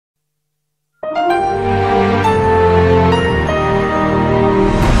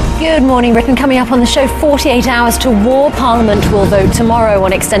Good morning, Britain. Coming up on the show, 48 hours to war. Parliament will vote tomorrow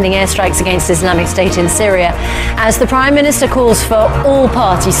on extending airstrikes against Islamic State in Syria, as the Prime Minister calls for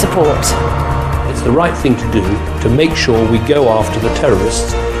all-party support. It's the right thing to do to make sure we go after the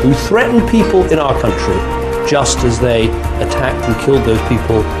terrorists who threaten people in our country, just as they attacked and killed those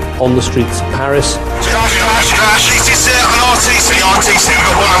people on the streets of Paris.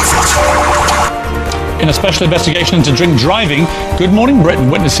 In a special investigation into drink driving, Good Morning Britain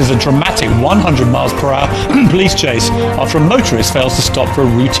witnesses a dramatic 100 miles per hour police chase after a motorist fails to stop for a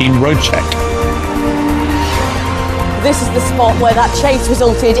routine road check. This is the spot where that chase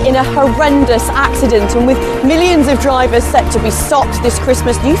resulted in a horrendous accident, and with millions of drivers set to be stopped this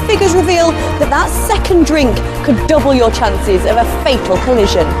Christmas, new figures reveal that that second drink could double your chances of a fatal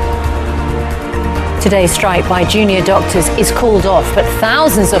collision. Today's strike by junior doctors is called off, but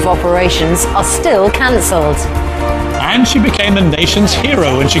thousands of operations are still cancelled. And she became the nation's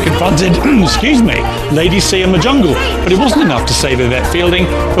hero when she confronted, Lady C in the jungle. But it wasn't enough to save Yvette Fielding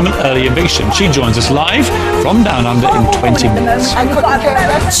from an early eviction. She joins us live from Down Under in 20 minutes.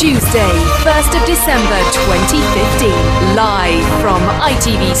 Tuesday, 1st of December 2015, live from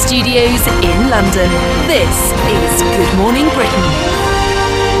ITV Studios in London. This is Good Morning Britain.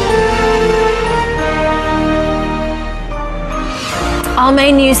 Our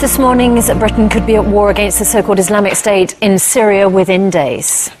main news this morning is that Britain could be at war against the so-called Islamic State in Syria within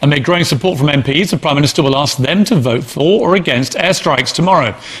days. Amid growing support from MPs, the Prime Minister will ask them to vote for or against airstrikes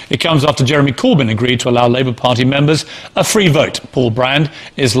tomorrow. It comes after Jeremy Corbyn agreed to allow Labour Party members a free vote. Paul Brand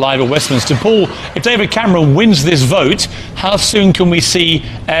is live at Westminster. Paul, if David Cameron wins this vote, how soon can we see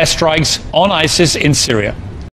airstrikes on ISIS in Syria?